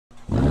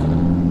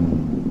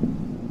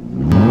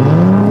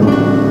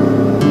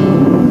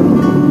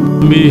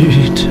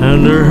me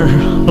tender,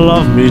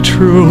 love me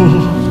true,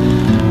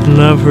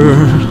 never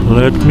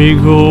let me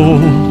go.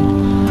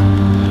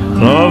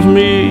 Love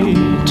me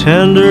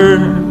tender,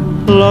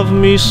 love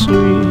me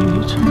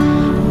sweet,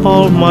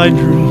 all my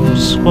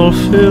dreams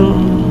fulfill.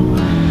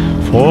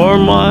 For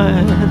my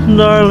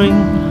darling,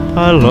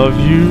 I love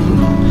you,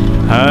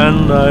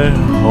 and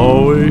I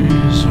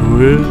always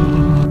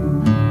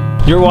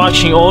will. You're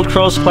watching Old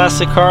Crow's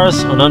Classic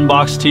Cars on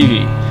Unbox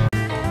TV.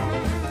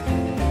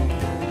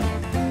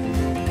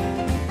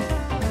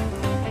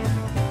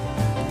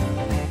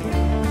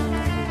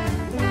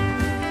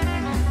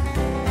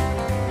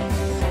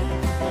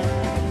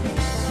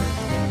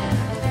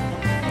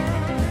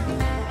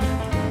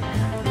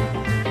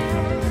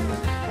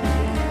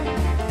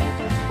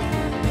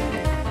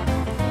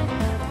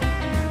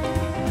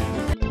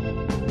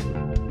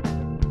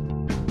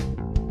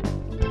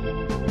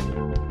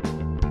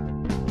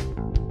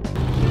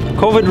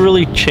 COVID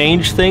really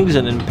changed things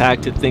and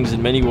impacted things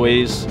in many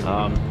ways.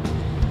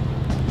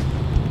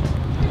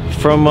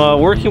 From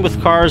working with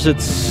cars,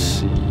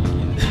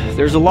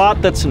 there's a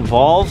lot that's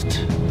involved,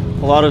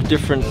 a lot of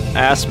different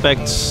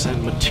aspects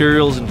and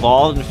materials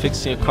involved in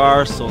fixing a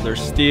car. So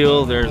there's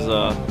steel, there's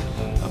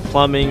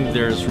plumbing,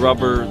 there's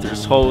rubber,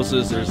 there's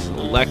hoses, there's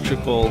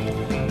electrical,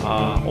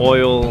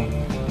 oil,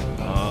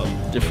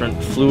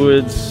 different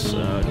fluids,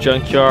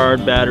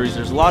 junkyard, batteries.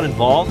 There's a lot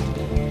involved.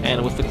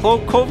 And with the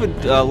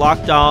COVID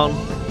lockdown,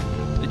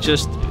 it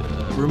just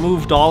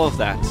removed all of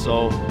that.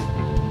 So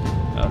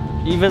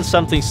even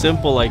something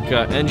simple like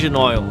engine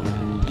oil,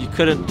 you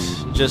couldn't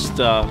just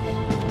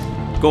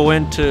go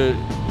into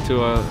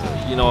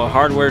a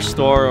hardware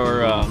store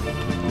or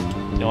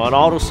an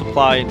auto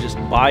supply and just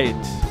buy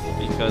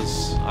it,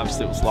 because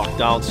obviously it was locked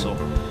down. So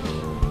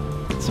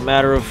it's a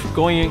matter of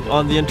going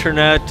on the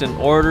internet and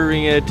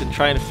ordering it and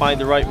trying to find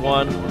the right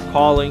one, or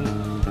calling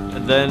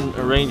and then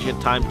arranging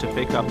a time to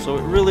pick up. So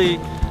it really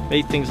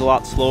made things a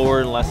lot slower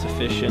and less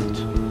efficient.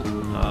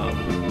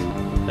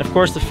 And of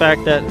course, the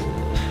fact that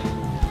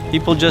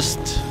people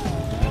just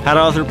had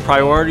other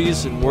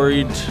priorities and were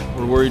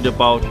worried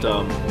about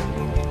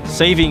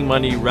saving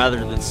money rather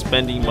than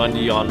spending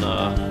money on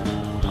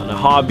a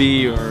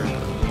hobby or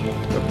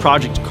a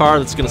project car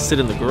that's going to sit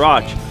in the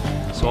garage.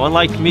 So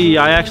unlike me,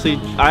 I actually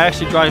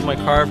drive my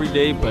car every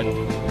day, but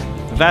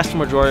the vast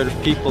majority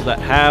of people that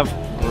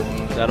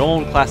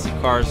own classic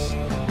cars,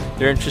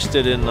 they're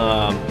interested in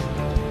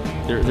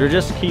they're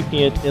just keeping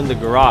it in the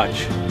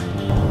garage.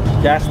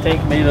 Gas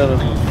tank made out of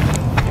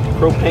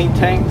propane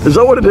tanks. Is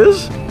that what it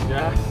is?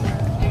 Yeah.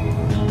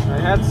 I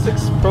had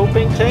 6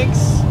 propane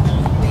tanks.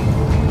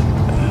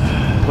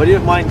 A buddy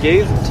of mine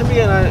gave them to me,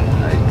 and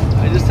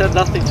I just had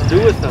nothing to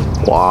do with them.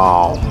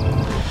 Wow.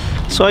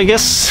 So I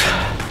guess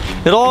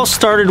it all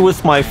started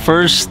with my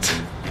first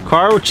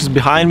car, which is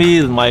behind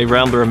me, my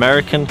Rambler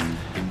American.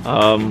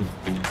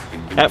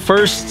 At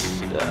first,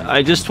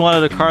 I just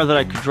wanted a car that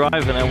I could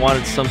drive, and I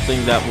wanted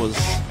something that was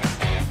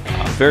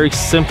very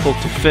simple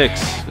to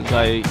fix.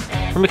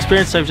 From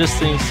experience, I've just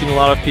seen a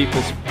lot of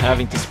people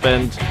having to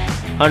spend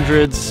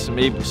hundreds,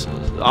 maybe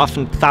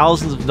often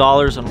thousands of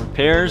dollars on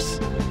repairs,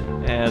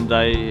 and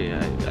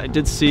I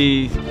did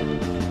see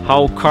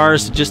how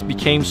cars just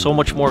became so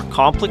much more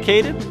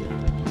complicated.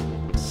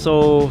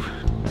 So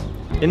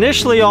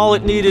initially, all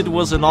it needed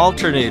was an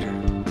alternator.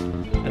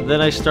 And then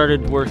I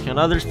started working on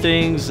other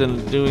things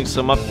and doing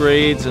some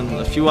upgrades, and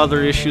a few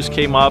other issues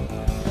came up.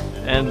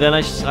 And then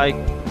I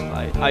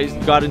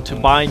got into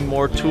buying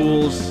more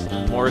tools,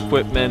 more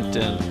equipment,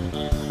 and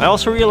I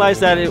also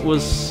realized that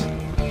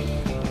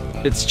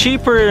it's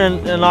cheaper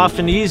and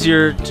often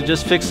easier to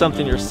just fix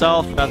something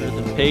yourself rather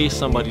than pay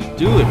somebody to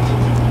do it.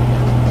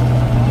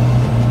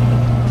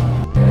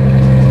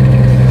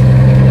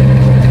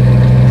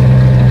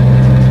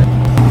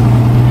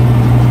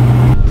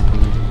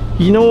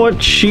 You know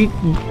what sheet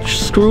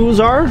screws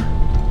are?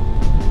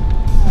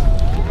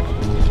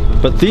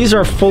 But these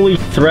are fully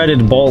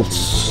threaded bolts.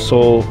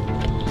 So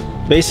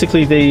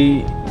basically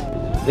they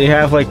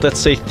have, like, let's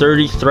say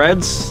 30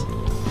 threads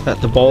that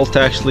the bolt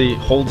actually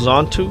holds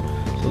onto.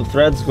 So the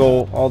threads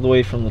go all the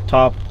way from the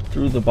top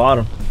through the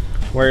bottom.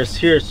 Whereas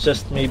here it's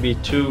just maybe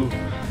 2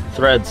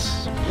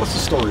 threads. What's the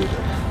story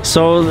there?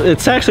 So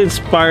it's actually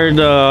inspired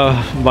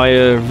by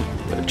a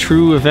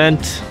true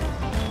event.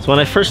 So when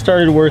I first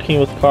started working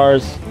with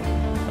cars,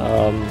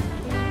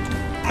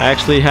 I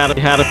actually had a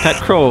pet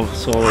crow.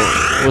 So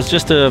it was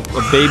just a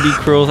baby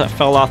crow that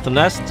fell off the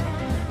nest,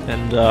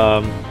 and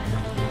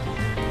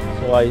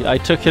so I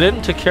took it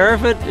in, took care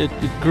of it. It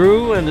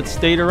grew and it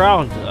stayed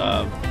around.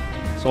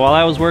 So while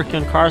I was working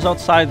on cars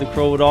outside, the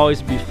crow would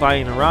always be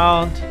flying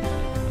around.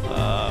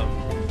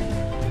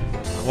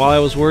 While I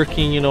was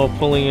working,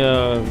 pulling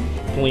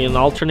an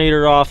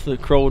alternator off, the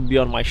crow would be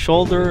on my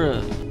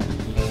shoulder.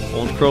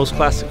 Old Crow's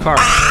classic car.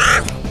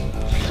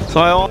 So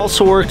I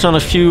also worked on a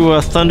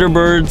few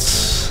Thunderbirds.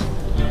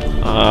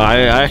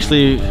 I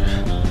actually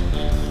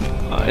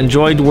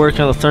enjoyed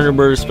working on the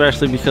Thunderbird,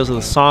 especially because of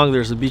the song.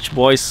 There's a Beach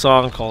Boys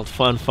song called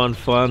Fun, Fun,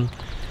 Fun.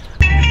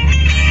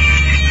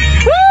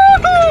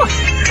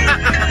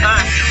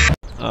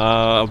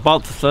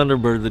 about the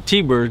Thunderbird, the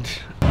T-Bird.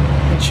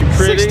 Isn't she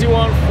pretty?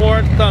 61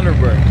 Ford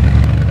Thunderbird.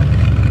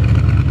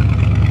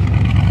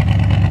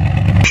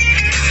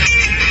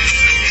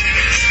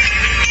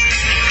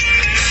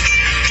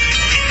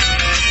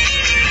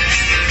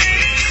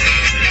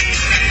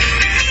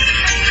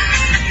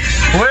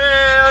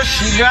 Well,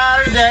 she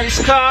got her daddy's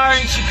car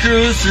and she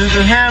cruised through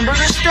the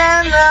hamburger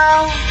stand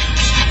now.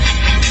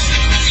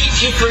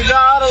 She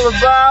forgot all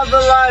about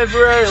the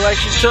library like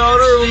she told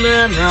her old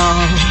man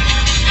now.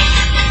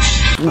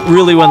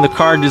 Really, when the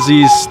car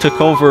disease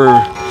took over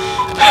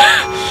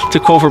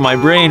my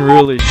brain,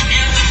 really.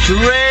 The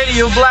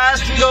radio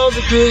blasting goes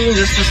a cruising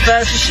just as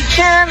fast as she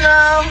can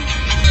now.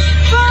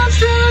 Fun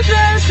to the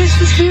dance, takes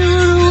the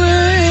spirit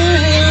away.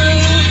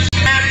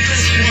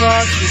 She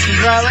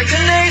ride like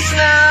an ace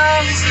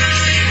now.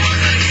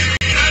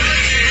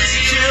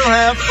 She'll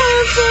have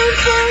fun to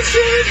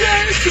the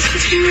dance, takes the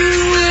spirit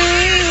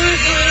away.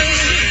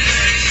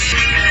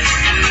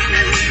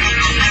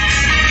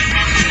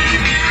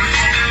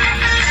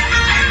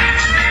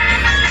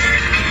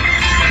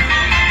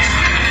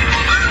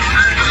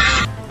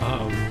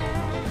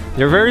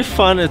 They're very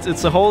fun.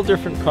 It's a whole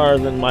different car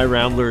than my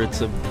Rambler.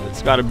 It's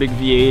got a big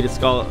V8. It's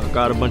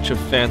got a bunch of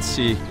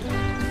fancy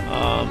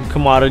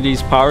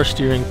commodities: power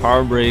steering,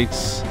 power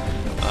brakes,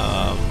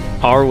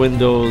 power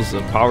windows,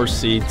 power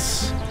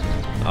seats.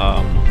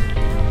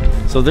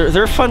 So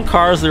they're fun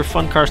cars. They're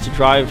fun cars to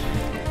drive,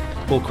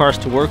 cool cars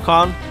to work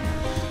on.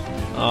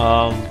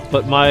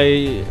 But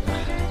I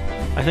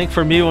think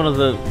for me, one of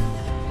the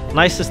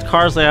nicest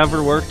cars I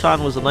ever worked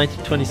on was a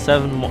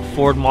 1927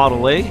 Ford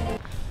Model A.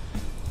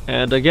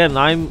 And again,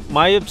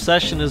 my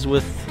obsession is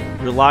with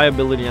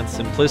reliability and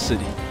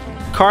simplicity.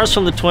 Cars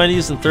from the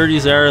 20s and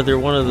 30s era, they're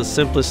one of the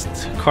simplest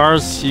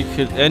cars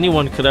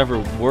anyone could ever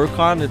work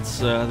on.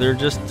 They're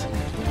just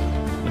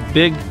a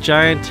big,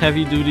 giant,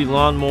 heavy-duty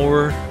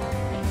lawnmower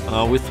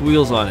with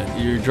wheels on it.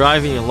 You're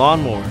driving a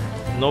lawnmower.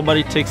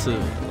 Nobody takes a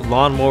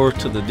lawnmower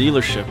to the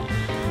dealership.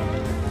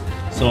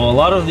 So a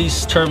lot of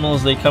these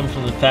terminals, they come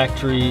from the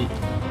factory.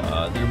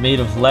 They're made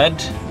of lead.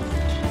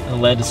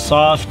 Lead is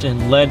soft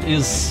and lead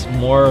is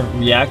more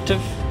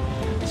reactive,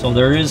 so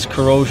there is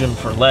corrosion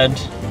for lead,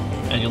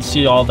 and you'll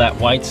see all that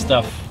white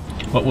stuff.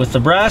 But with the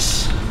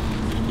brass,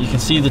 you can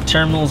see the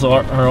terminals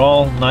are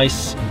all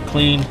nice and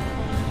clean,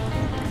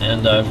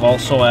 and I've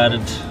also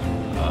added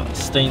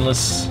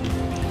stainless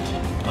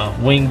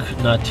wing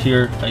nut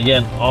here.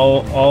 Again,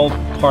 all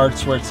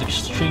parts where it's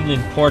extremely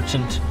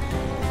important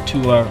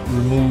to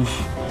remove.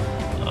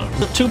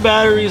 The two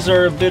batteries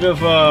are a bit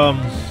of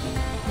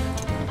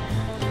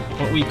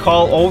what we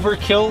call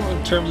overkill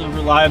in terms of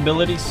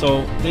reliability,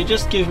 so they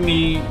just give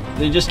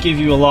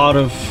you a lot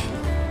of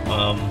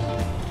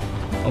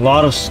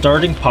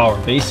starting power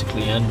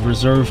basically, and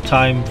reserve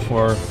time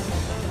for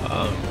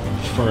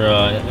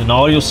an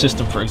audio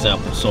system, for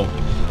example. So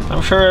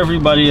I'm sure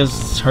everybody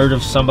has heard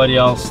of somebody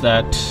else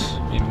that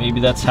maybe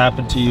that's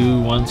happened to you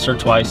once or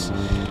twice,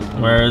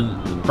 where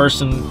the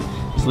person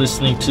is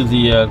listening to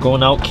the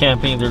going out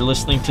camping,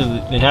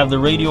 they have the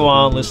radio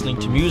on, listening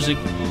to music,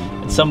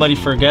 somebody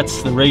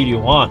forgets the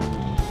radio on,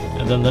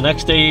 and then the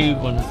next day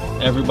when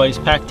everybody's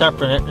packed up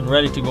and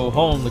ready to go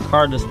home, the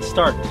car doesn't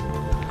start.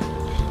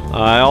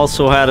 I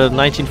also had a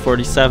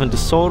 1947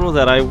 DeSoto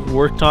that I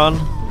worked on.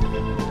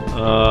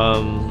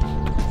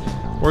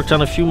 Worked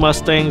on a few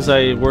Mustangs.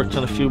 I worked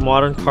on a few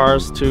modern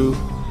cars too.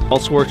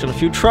 Also worked on a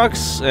few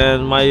trucks,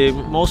 and my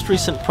most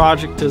recent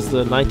project is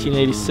the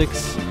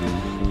 1986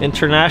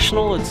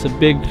 International. It's a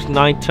big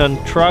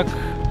 9-ton truck.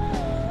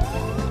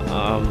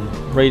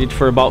 Rated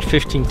for about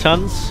 15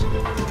 tons.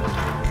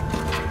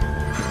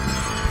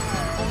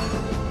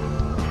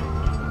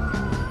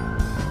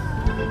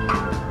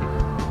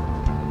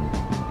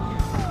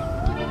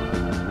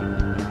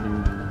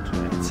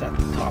 It's at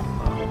the top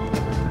now.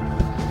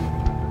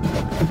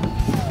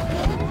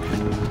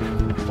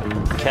 Open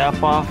the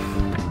cap off.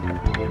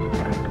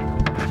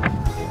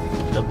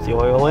 Dump the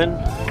oil in.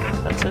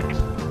 That's it.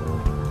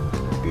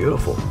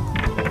 Beautiful.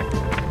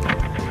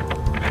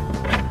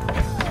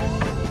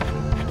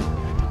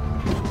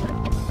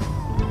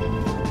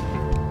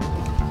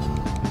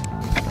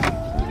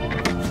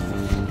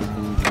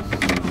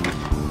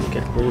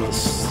 Get rid of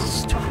this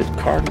stupid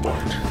cardboard.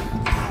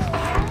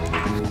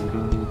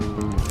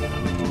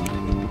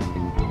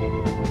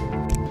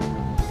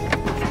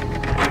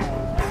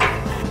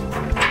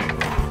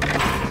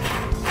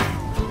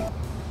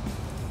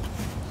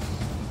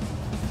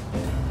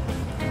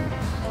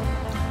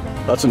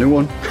 That's a new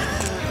one.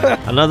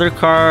 Another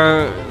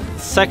car,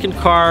 second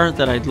car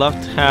that I'd love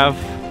to have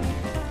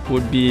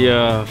would be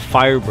a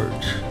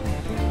Firebird.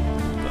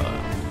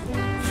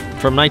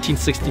 From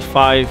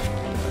 1965,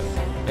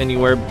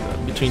 anywhere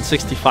between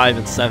 65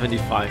 and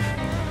 75.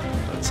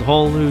 It's a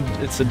whole new,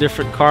 it's a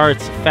different car.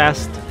 It's a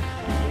fast,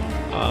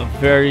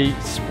 very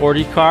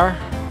sporty car.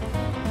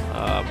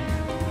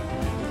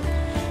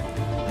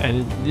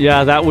 And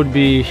yeah, that would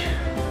be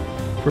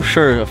for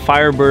sure a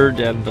Firebird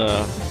and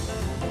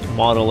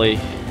Model A.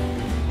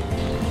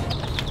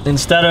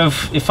 instead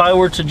of, if I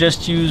were to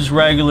just use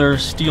regular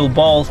steel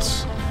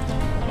bolts,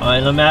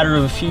 in a matter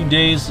of a few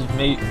days,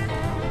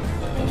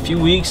 a few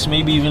weeks,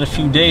 maybe even a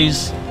few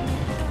days,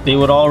 they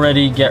would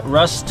already get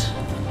rust,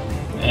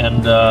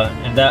 and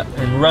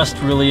rust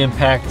really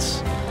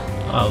impacts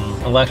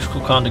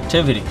electrical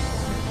conductivity.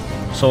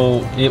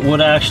 So it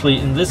would actually,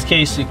 in this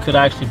case, it could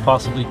actually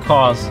possibly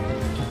cause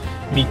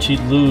me to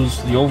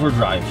lose the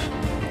overdrive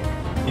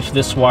if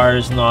this wire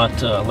is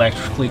not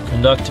electrically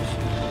conductive.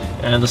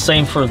 And the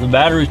same for the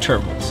battery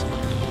terminals.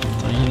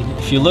 I mean,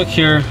 if you look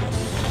here,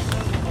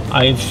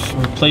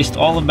 I've replaced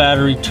all the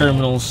battery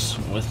terminals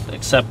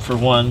except for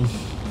one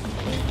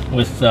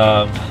with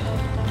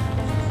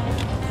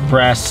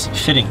brass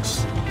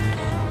fittings.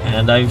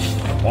 And I've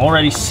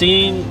already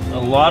seen a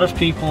lot of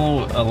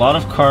people, a lot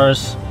of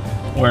cars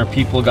where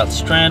people got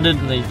stranded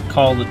and they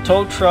called the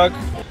tow truck,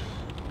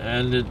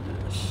 and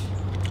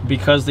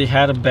because they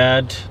had a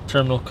bad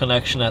terminal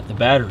connection at the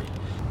battery.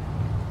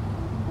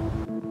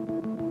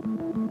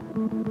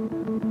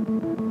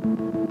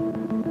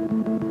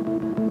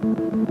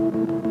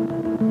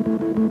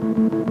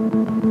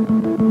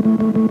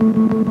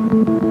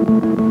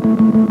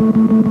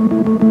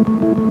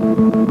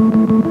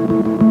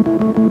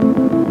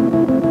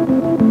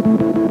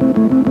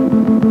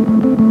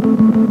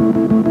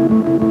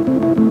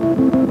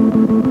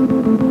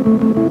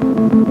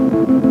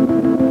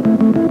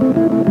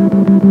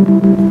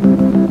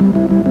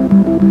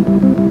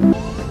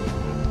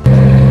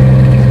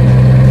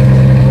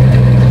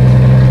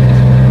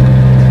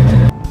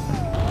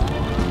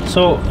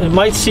 So it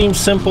might seem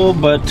simple,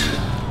 but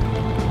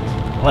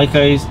like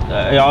I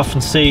often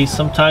say,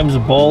 sometimes a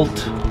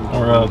bolt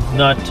or a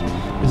nut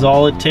is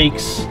all it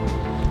takes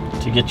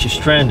to get you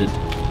stranded.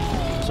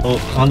 So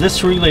on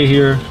this relay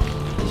here,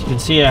 as you can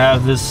see, I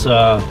have this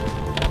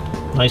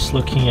nice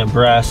looking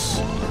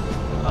brass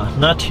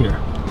nut here.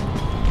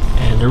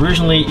 And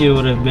originally it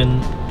would have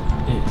been,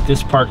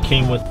 this part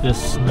came with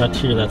this nut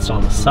here that's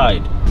on the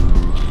side.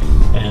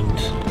 And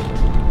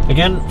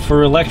again,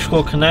 for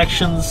electrical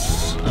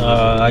connections,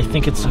 I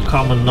think it's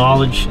common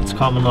knowledge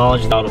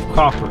out of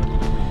copper.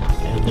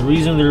 And the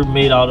reason they're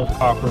made out of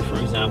copper, for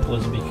example,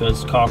 is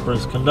because copper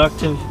is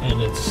conductive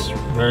and it's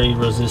very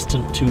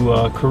resistant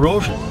to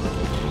corrosion.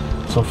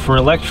 So for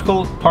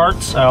electrical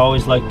parts, I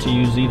always like to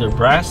use either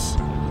brass,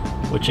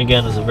 which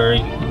again is a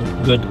very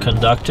good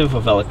conductive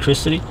of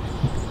electricity,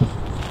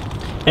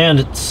 and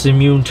it's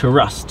immune to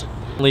rust.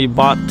 I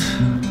bought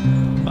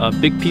a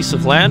big piece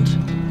of land,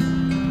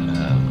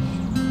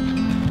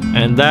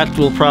 and that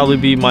will probably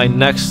be my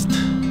next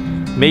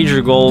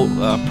major goal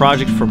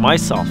project for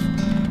myself.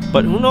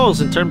 But who knows,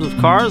 in terms of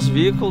cars,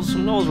 vehicles,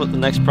 who knows what the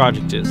next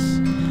project is.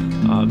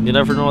 You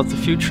never know what the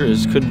future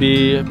is. Could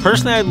be,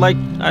 personally,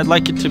 I'd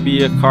like it to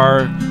be a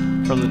car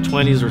from the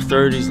 20s or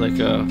 30s, like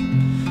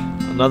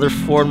another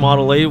Ford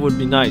Model 8 would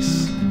be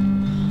nice.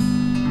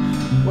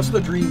 What's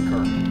the dream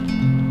car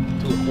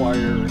to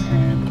acquire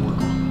and work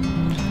on?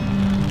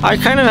 I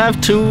kind of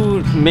have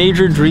two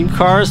major dream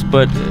cars,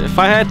 but if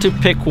I had to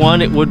pick one,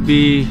 it would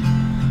be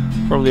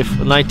probably a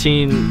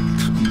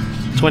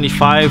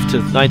 1925 to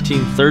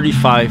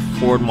 1935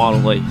 Ford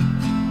Model 8.